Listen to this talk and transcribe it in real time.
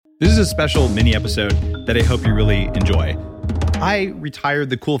This is a special mini episode that I hope you really enjoy. I retired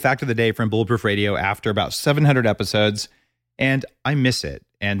the cool fact of the day from Bulletproof Radio after about 700 episodes, and I miss it.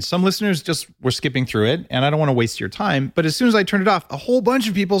 And some listeners just were skipping through it, and I don't want to waste your time. But as soon as I turned it off, a whole bunch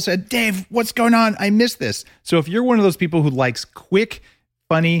of people said, Dave, what's going on? I missed this. So if you're one of those people who likes quick,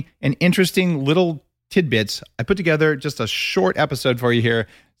 funny, and interesting little tidbits, I put together just a short episode for you here.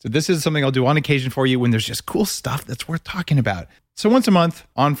 So this is something I'll do on occasion for you when there's just cool stuff that's worth talking about. So once a month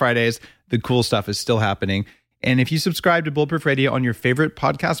on Fridays, the cool stuff is still happening. And if you subscribe to Bulletproof Radio on your favorite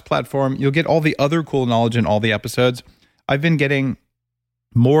podcast platform, you'll get all the other cool knowledge in all the episodes. I've been getting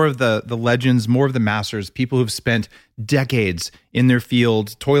more of the legends, more of the masters, people who've spent decades in their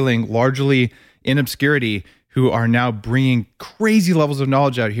field, toiling largely in obscurity, who are now bringing crazy levels of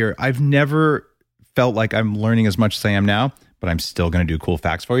knowledge out here. I've never felt like I'm learning as much as I am now, but I'm still going to do cool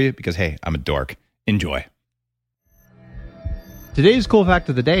facts for you because, hey, I'm a dork. Enjoy. Today's cool fact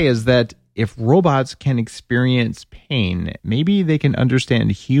of the day is that if robots can experience pain, maybe they can understand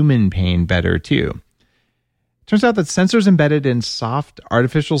human pain better too. Turns out that sensors embedded in soft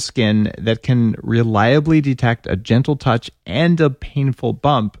artificial skin that can reliably detect a gentle touch and a painful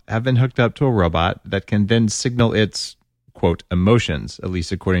bump have been hooked up to a robot that can then signal its, quote, emotions, at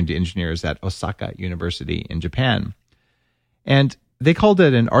least according to engineers at Osaka University in Japan. And they called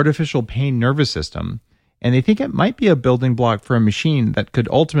it an artificial pain nervous system. And they think it might be a building block for a machine that could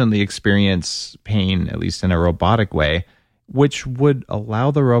ultimately experience pain, at least in a robotic way, which would allow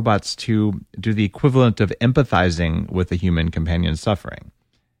the robots to do the equivalent of empathizing with a human companion's suffering.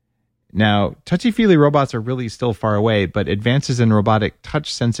 Now, touchy-feely robots are really still far away, but advances in robotic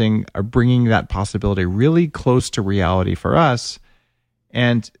touch sensing are bringing that possibility really close to reality for us.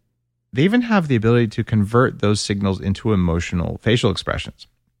 And they even have the ability to convert those signals into emotional facial expressions.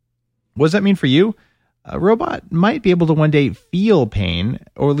 What does that mean for you? A robot might be able to one day feel pain,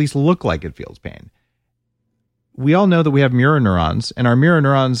 or at least look like it feels pain. We all know that we have mirror neurons, and our mirror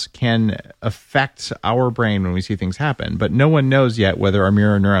neurons can affect our brain when we see things happen, but no one knows yet whether our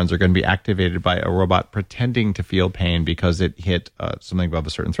mirror neurons are going to be activated by a robot pretending to feel pain because it hit something above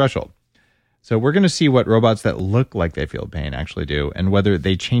a certain threshold. So we're going to see what robots that look like they feel pain actually do, and whether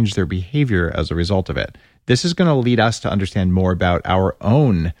they change their behavior as a result of it. This is going to lead us to understand more about our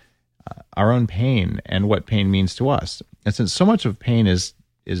own pain and what pain means to us. And since so much of pain is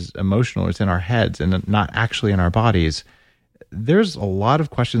emotional, it's in our heads and not actually in our bodies, there's a lot of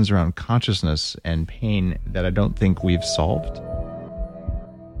questions around consciousness and pain that I don't think we've solved.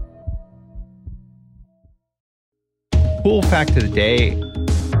 Cool fact of the day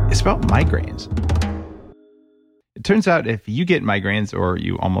is about migraines. It turns out if you get migraines, or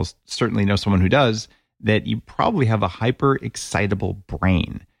you almost certainly know someone who does, that you probably have a hyper-excitable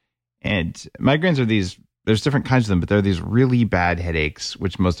brain. And migraines are there's different kinds of them, but they're these really bad headaches,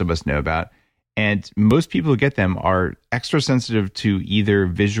 which most of us know about. And most people who get them are extra sensitive to either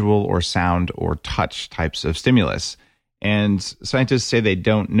visual or sound or touch types of stimulus. And scientists say they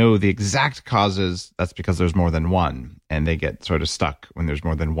don't know the exact causes. That's because there's more than one. And they get sort of stuck when there's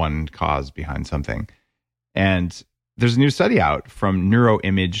more than one cause behind something. And there's a new study out from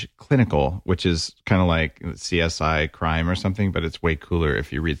NeuroImage Clinical, which is kind of like CSI Crime or something, but it's way cooler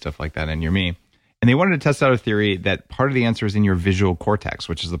if you read stuff like that and you're me. And they wanted to test out a theory that part of the answer is in your visual cortex,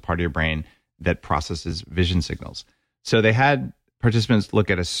 which is the part of your brain that processes vision signals. So they had participants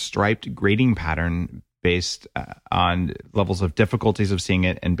look at a striped grading pattern based on levels of difficulties of seeing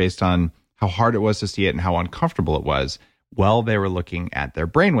it and based on how hard it was to see it and how uncomfortable it was while they were looking at their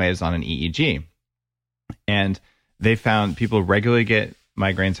brainwaves on an EEG. And they found people who regularly get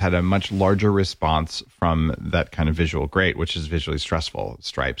migraines had a much larger response from that kind of visual grade, which is visually stressful,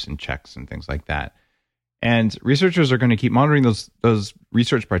 stripes and checks and things like that. And researchers are going to keep monitoring those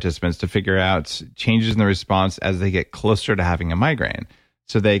research participants to figure out changes in the response as they get closer to having a migraine.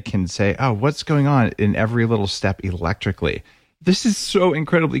 So they can say, oh, what's going on in every little step electrically? This is so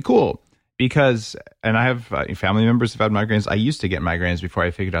incredibly cool because, and I have family members who've had migraines. I used to get migraines before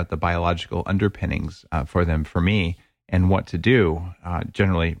I figured out the biological underpinnings for them for me and what to do.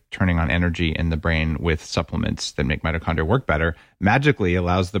 Generally, turning on energy in the brain with supplements that make mitochondria work better magically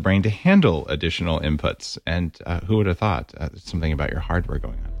allows the brain to handle additional inputs. And who would have thought something about your hardware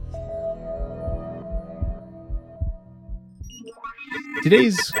going on?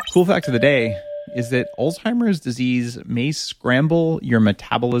 Today's cool fact of the day is that Alzheimer's disease may scramble your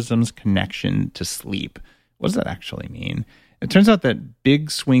metabolism's connection to sleep. What does that actually mean? It turns out that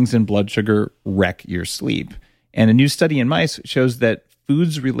big swings in blood sugar wreck your sleep. And a new study in mice shows that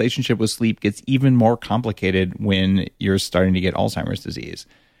food's relationship with sleep gets even more complicated when you're starting to get Alzheimer's disease.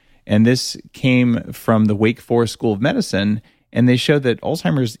 And this came from the Wake Forest School of Medicine. And they showed that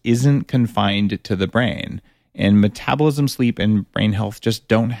Alzheimer's isn't confined to the brain, and metabolism, sleep, and brain health just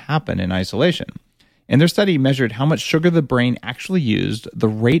don't happen in isolation. And their study measured how much sugar the brain actually used, the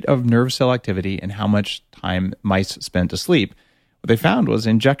rate of nerve cell activity, and how much time mice spent asleep. What they found was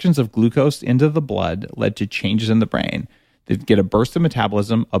injections of glucose into the blood led to changes in the brain. They'd get a burst of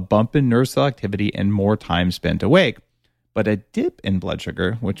metabolism, a bump in nerve cell activity, and more time spent awake. But a dip in blood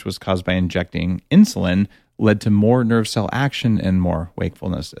sugar, which was caused by injecting insulin, led to more nerve cell action and more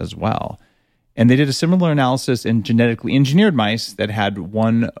wakefulness as well. And they did a similar analysis in genetically engineered mice that had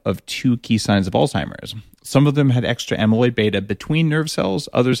one of two key signs of Alzheimer's. Some of them had extra amyloid beta between nerve cells.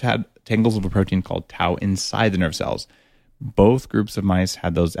 Others had tangles of a protein called tau inside the nerve cells. Both groups of mice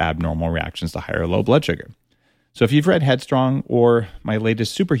had those abnormal reactions to high or low blood sugar. So if you've read Headstrong or my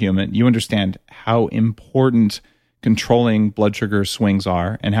latest Superhuman, you understand how important controlling blood sugar swings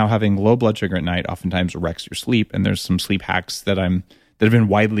are, and how having low blood sugar at night oftentimes wrecks your sleep. And there's some sleep hacks that have been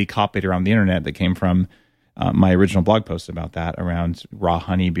widely copied around the internet that came from my original blog post about that, around raw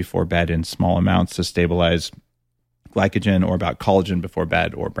honey before bed in small amounts to stabilize glycogen, or about collagen before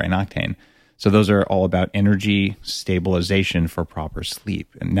bed, or brain octane. So those are all about energy stabilization for proper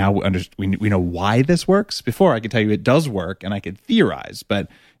sleep. And now we know why this works. Before, I could tell you it does work and I could theorize, but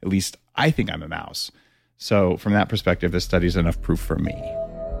at least I think I'm a mouse. So from that perspective, this study is enough proof for me.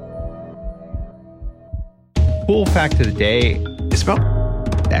 Cool fact of the day is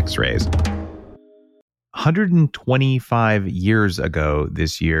about X-rays. 125 years ago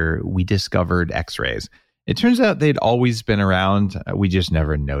this year, we discovered X-rays. It turns out they'd always been around. We just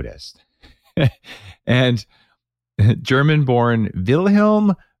never noticed. And German-born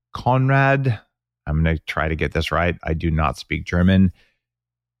Wilhelm Conrad, I'm going to try to get this right. I do not speak German.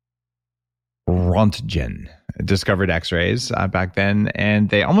 Röntgen discovered X-rays back then, and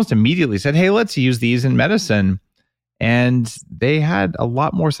they almost immediately said, hey, let's use these in medicine. And they had a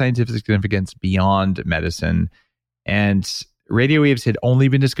lot more scientific significance beyond medicine. And radio waves had only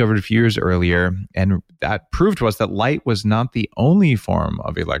been discovered a few years earlier, and that proved to us that light was not the only form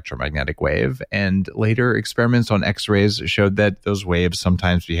of electromagnetic wave. And later experiments on X-rays showed that those waves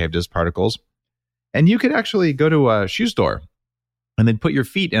sometimes behaved as particles. And you could actually go to a shoe store and then put your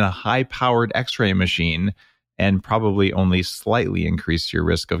feet in a high-powered X-ray machine and probably only slightly increase your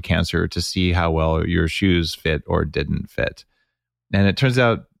risk of cancer to see how well your shoes fit or didn't fit. And it turns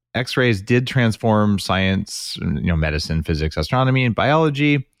out X-rays did transform science, medicine, physics, astronomy, and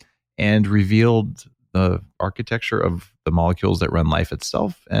biology, and revealed the architecture of the molecules that run life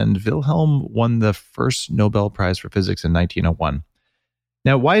itself. And Wilhelm won the first Nobel Prize for Physics in 1901.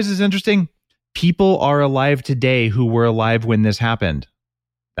 Now, why is this interesting? People are alive today who were alive when this happened.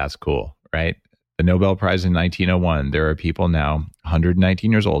 That's cool, right? The Nobel Prize in 1901. There are people now,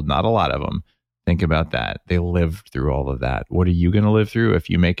 119 years old, not a lot of them. Think about that. They lived through all of that. What are you going to live through if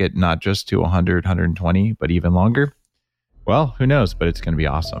you make it not just to 100, 120, but even longer? Well, who knows, but it's going to be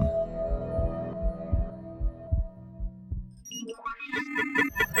awesome.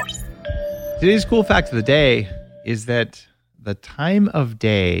 Today's cool fact of the day is that the time of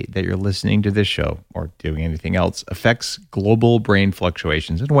day that you're listening to this show or doing anything else affects global brain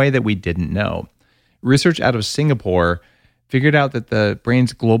fluctuations in a way that we didn't know. Research out of Singapore figured out that the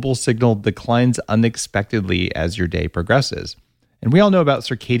brain's global signal declines unexpectedly as your day progresses. And we all know about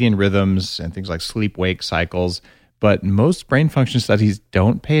circadian rhythms and things like sleep-wake cycles, but most brain function studies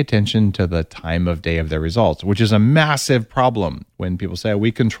don't pay attention to the time of day of their results, which is a massive problem. When people say,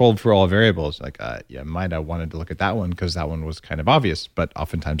 we controlled for all variables, like, you might have wanted to look at that one because that one was kind of obvious, but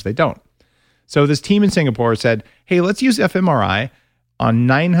oftentimes they don't. So this team in Singapore said, hey, let's use fMRI on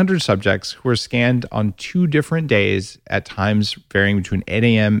 900 subjects who were scanned on 2 different days at times varying between 8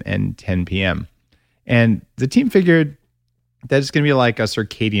 a.m. and 10 p.m. And the team figured that it's going to be like a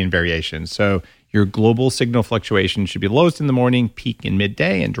circadian variation. So your global signal fluctuation should be lowest in the morning, peak in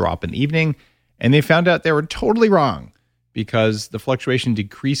midday, and drop in the evening. And they found out they were totally wrong because the fluctuation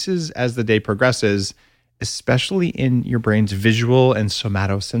decreases as the day progresses, especially in your brain's visual and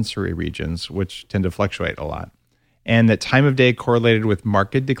somatosensory regions, which tend to fluctuate a lot. And that time of day correlated with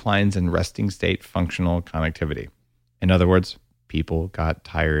marked declines in resting state functional connectivity. In other words, people got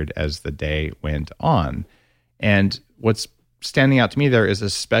tired as the day went on. And what's standing out to me there is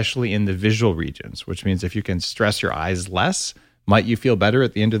especially in the visual regions, which means if you can stress your eyes less, might you feel better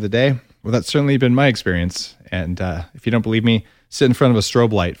at the end of the day? Well, that's certainly been my experience. And if you don't believe me, sit in front of a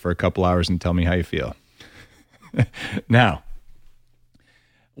strobe light for a couple hours and tell me how you feel. Now,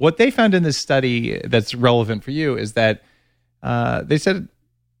 what they found in this study that's relevant for you is that they said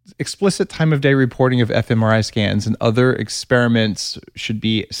explicit time of day reporting of fMRI scans and other experiments should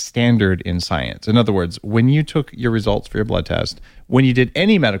be standard in science. In other words, when you took your results for your blood test, when you did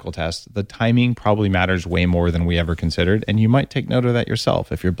any medical test, the timing probably matters way more than we ever considered. And you might take note of that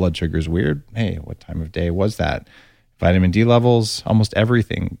yourself. If your blood sugar is weird, hey, what time of day was that? Vitamin D levels, almost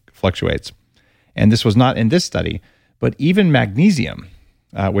everything fluctuates. And this was not in this study, but even magnesium,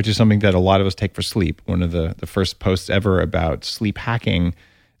 which is something that a lot of us take for sleep. One of the first posts ever about sleep hacking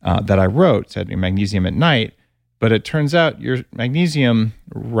that I wrote said magnesium at night, but it turns out your magnesium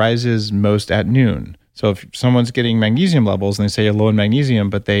rises most at noon. So if someone's getting magnesium levels and they say you're low in magnesium,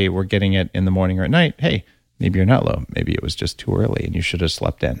 but they were getting it in the morning or at night, hey, maybe you're not low. Maybe it was just too early and you should have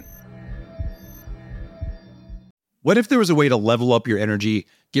slept in. What if there was a way to level up your energy,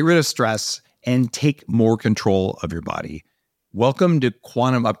 get rid of stress, and take more control of your body? Welcome to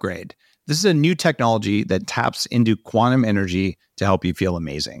Quantum Upgrade. This is a new technology that taps into quantum energy to help you feel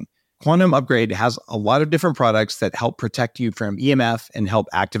amazing. Quantum Upgrade has a lot of different products that help protect you from EMF and help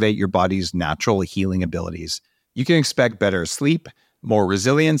activate your body's natural healing abilities. You can expect better sleep, more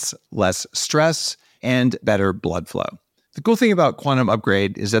resilience, less stress, and better blood flow. The cool thing about Quantum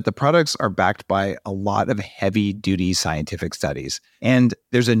Upgrade is that the products are backed by a lot of heavy-duty scientific studies, and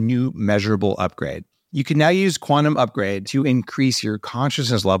there's a new measurable upgrade. You can now use Quantum Upgrade to increase your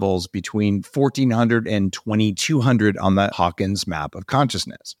consciousness levels between 1400 and 2200 on the Hawkins map of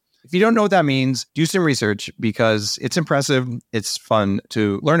consciousness. If you don't know what that means, do some research because it's impressive, it's fun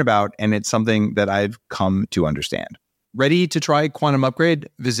to learn about, and it's something that I've come to understand. Ready to try Quantum Upgrade?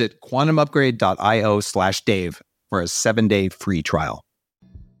 Visit quantumupgrade.io/Dave for a 7-day free trial.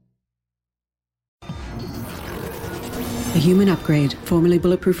 The Human Upgrade, formerly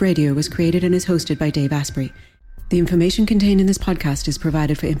Bulletproof Radio, was created and is hosted by Dave Asprey. The information contained in this podcast is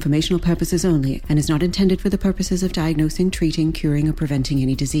provided for informational purposes only and is not intended for the purposes of diagnosing, treating, curing, or preventing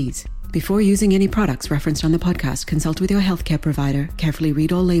any disease. Before using any products referenced on the podcast, consult with your healthcare provider, carefully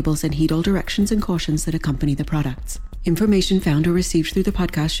read all labels, and heed all directions and cautions that accompany the products. Information found or received through the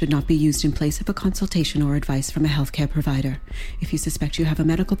podcast should not be used in place of a consultation or advice from a healthcare provider. If you suspect you have a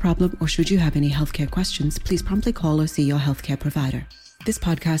medical problem or should you have any healthcare questions, please promptly call or see your healthcare provider. This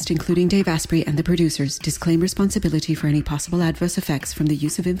podcast, including Dave Asprey and the producers, disclaim responsibility for any possible adverse effects from the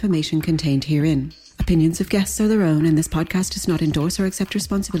use of information contained herein. Opinions of guests are their own, and this podcast does not endorse or accept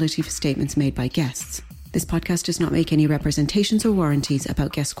responsibility for statements made by guests. This podcast does not make any representations or warranties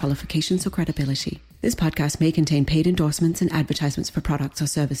about guest qualifications or credibility. This podcast may contain paid endorsements and advertisements for products or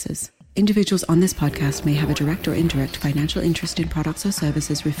services. Individuals on this podcast may have a direct or indirect financial interest in products or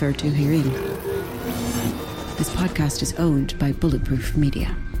services referred to herein. This podcast is owned by Bulletproof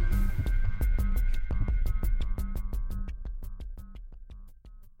Media.